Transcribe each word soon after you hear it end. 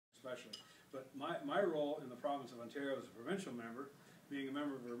especially. But my role in the province of Ontario as a provincial member, being a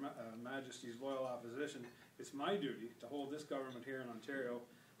member of Her Majesty's Loyal Opposition, it's my duty to hold this government here in Ontario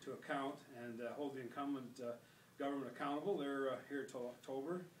to account and hold the incumbent government accountable. They're here till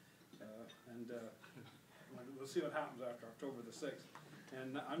October, and we'll see what happens after October the 6th.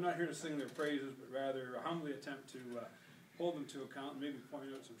 And I'm not here to sing their praises, but rather humbly attempt to hold them to account and maybe point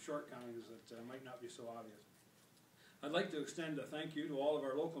out some shortcomings that might not be so obvious. I'd like to extend a thank you to all of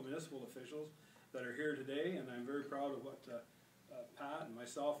our local municipal officials that are here today, and I'm very proud of what Pat and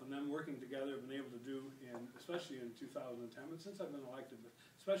myself and them working together have been able to do, especially in 2010, but since I've been elected, but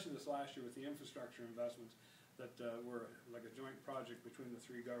especially this last year with the infrastructure investments that were like a joint project between the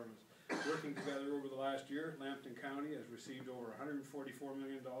three governments. Working together over the last year, Lambton County has received over $144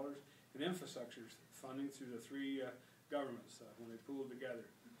 million in infrastructure funding through the three governments when they pooled together.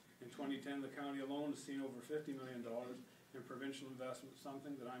 In 2010, the county alone has seen over $50 million in provincial investment,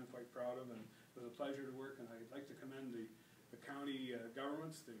 something that I'm quite proud of, and it was a pleasure to work, and I'd like to commend the county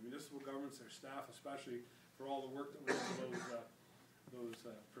governments, the municipal governments, their staff especially, for all the work that went into those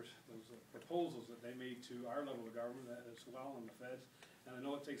proposals that they made to our level of government as well, and the feds. And I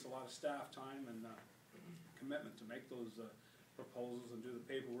know it takes a lot of staff time and commitment to make those proposals and do the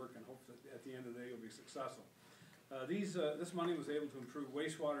paperwork, and hope that at the end of the day you'll be successful. This money was able to improve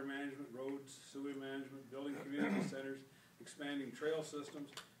wastewater management, roads, sewer management, building community centers, expanding trail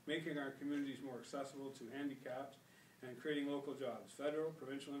systems, making our communities more accessible to handicapped, and creating local jobs. Federal,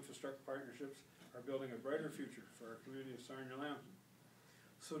 provincial infrastructure partnerships are building a brighter future for our community of Sarnia-Lambton.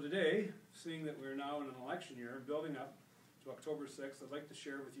 So today, seeing that we're now in an election year, building up to October 6th, I'd like to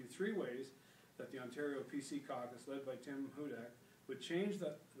share with you 3 ways that the Ontario PC caucus, led by Tim Hudak, would change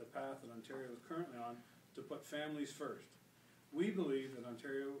the path that Ontario is currently on to put families first. We believe that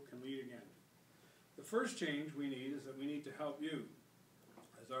Ontario can lead again. The first change we need is that we need to help you,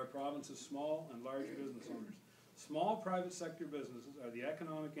 as our province's small and large business owners. Small private sector businesses are the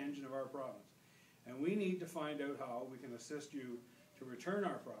economic engine of our province, and we need to find out how we can assist you to return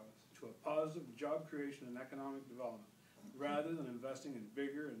our province to a positive job creation and economic development, rather than investing in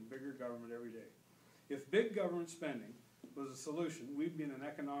bigger and bigger government every day. If big government spending was a solution, we'd be in an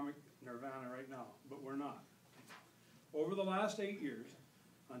economic nirvana right now, but we're not. Over the last 8 years,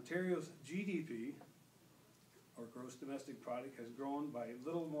 Ontario's GDP, or gross domestic product, has grown by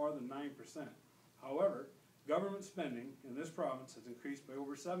little more than 9%. However, government spending in this province has increased by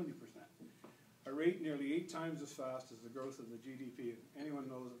over 70%, a rate nearly 8 times as fast as the growth of the GDP. Anyone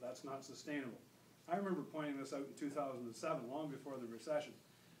knows that that's not sustainable. I remember pointing this out in 2007, long before the recession,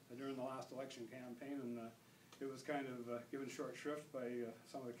 during the last election campaign, and it was kind of given short shrift by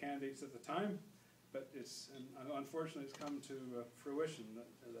some of the candidates at the time, but unfortunately it's come to fruition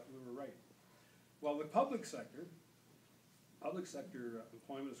that we were right. Well, the public sector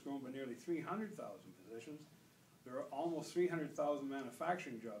employment has grown by nearly 300,000 positions. There are almost 300,000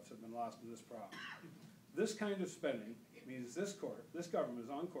 manufacturing jobs have been lost in this province. This kind of spending means this government is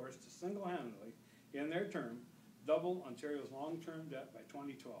on course to single-handedly, in their term, double Ontario's long-term debt by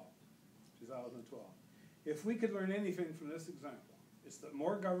 2012. If we could learn anything from this example, it's that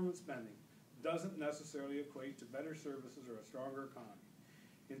more government spending doesn't necessarily equate to better services or a stronger economy.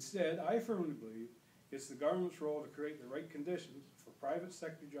 Instead, I firmly believe it's the government's role to create the right conditions for private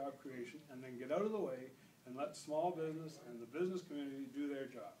sector job creation, and then get out of the way and let small business and the business community do their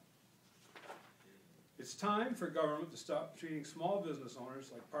job. It's time for government to stop treating small business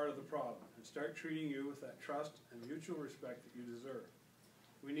owners like part of the problem and start treating you with that trust and mutual respect that you deserve.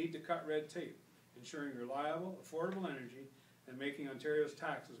 We need to cut red tape, ensuring reliable, affordable energy, and making Ontario's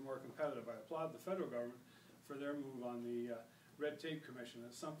taxes more competitive. I applaud the federal government for their move on the Red Tape Commission.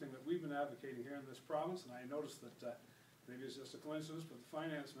 It's something that we've been advocating here in this province, and I noticed that maybe it's just a coincidence, but the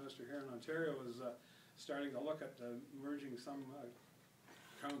finance minister here in Ontario is starting to look at merging some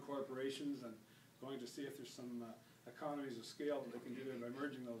crown corporations and going to see if there's some economies of scale that they can do there by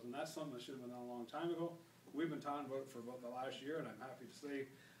merging those, and that's something that should have been done a long time ago. We've been talking about it for about the last year, and I'm happy to say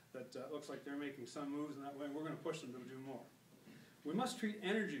that it looks like they're making some moves in that way, and we're going to push them to do more. We must treat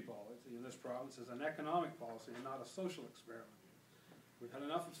energy policy in this province as an economic policy and not a social experiment. We've had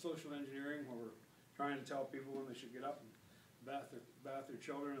enough of social engineering where we're trying to tell people when they should get up and bath their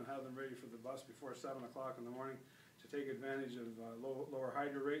children and have them ready for the bus before 7 o'clock in the morning to take advantage of lower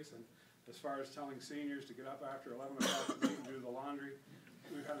hydro rates, and as far as telling seniors to get up after 11 o'clock at night and do the laundry.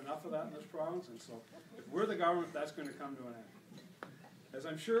 We've had enough of that in this province, and so if we're the government, that's going to come to an end. As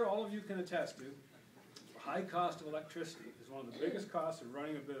I'm sure all of you can attest to, the high cost of electricity is one of the biggest costs of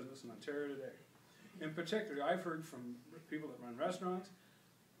running a business in Ontario today. In particular, I've heard from people that run restaurants,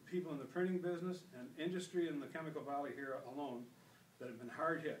 people in the printing business, and industry in the Chemical Valley here alone, that have been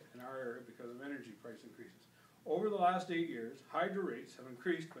hard hit in our area because of energy price increases. Over the last 8 years, hydro rates have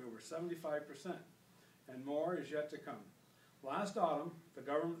increased by over 75%, and more is yet to come. Last autumn, the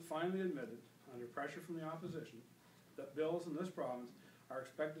government finally admitted, under pressure from the opposition, that bills in this province are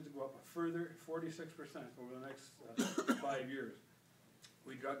expected to go up a further 46% over the next 5 years.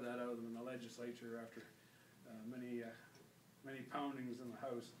 We drug that out of them in the legislature after many poundings in the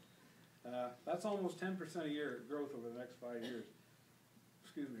House. That's almost 10% a year growth over the next 5 years.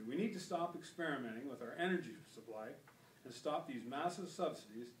 Excuse me. We need to stop experimenting with our energy supply and stop these massive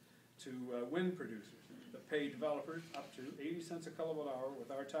subsidies to wind producers that pay developers up to 80 cents a kilowatt hour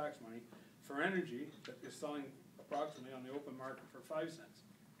with our tax money for energy that is selling approximately on the open market for 5 cents.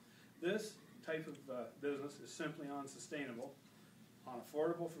 This type of business is simply unsustainable,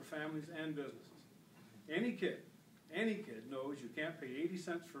 unaffordable for families and businesses. Any kid knows you can't pay 80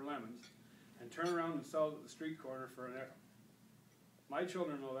 cents for lemons and turn around and sell it at the street corner for a nickel. My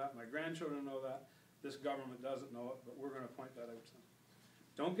children know that, my grandchildren know that, this government doesn't know it, but we're going to point that out to them.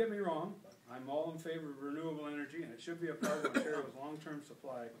 Don't get me wrong, I'm all in favor of renewable energy, and it should be a part of Ontario's long-term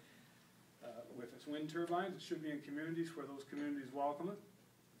supply. With its wind turbines, it should be in communities where those communities welcome it,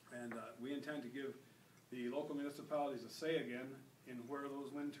 and we intend to give the local municipalities a say again in where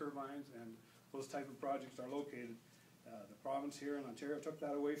those wind turbines and those type of projects are located. The province here in Ontario took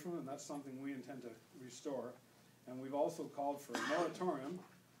that away from them, and that's something we intend to restore. And we've also called for a moratorium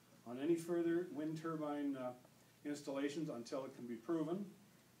on any further wind turbine installations until it can be proven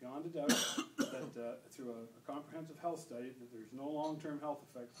beyond a doubt that through a comprehensive health study that there's no long-term health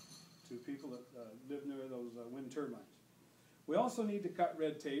effects to people that live near those wind turbines. We also need to cut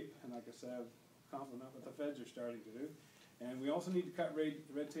red tape, and like I said, I compliment what the feds are starting to do. And we also need to cut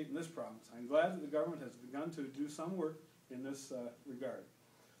red tape in this province. I'm glad that the government has begun to do some work in this regard.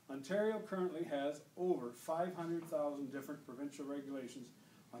 Ontario currently has over 500,000 different provincial regulations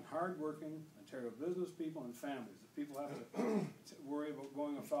on hard-working Ontario business people and families that people have to worry about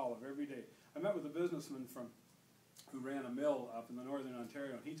going afoul of every day. I met with a businessman who ran a mill up in the northern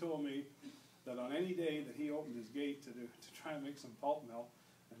Ontario, and he told me that on any day that he opened his gate to try and make some pulp mill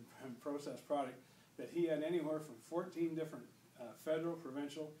and process product, that he had anywhere from 14 different federal,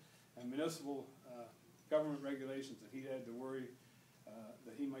 provincial, and municipal government regulations that he had to worry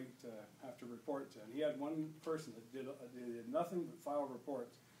that he might have to report to. And he had one person that did nothing but file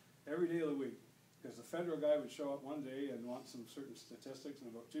reports every day of the week, because the federal guy would show up one day and want some certain statistics, and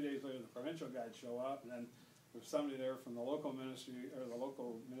about 2 days later the provincial guy would show up, and then there's somebody there from the local ministry or the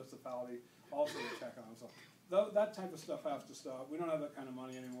local municipality also to check on him. So that type of stuff has to stop. We don't have that kind of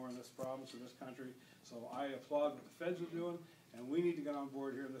money anymore in this province or this country, so I applaud what the feds are doing, and we need to get on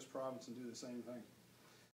board here in this province and do the same thing.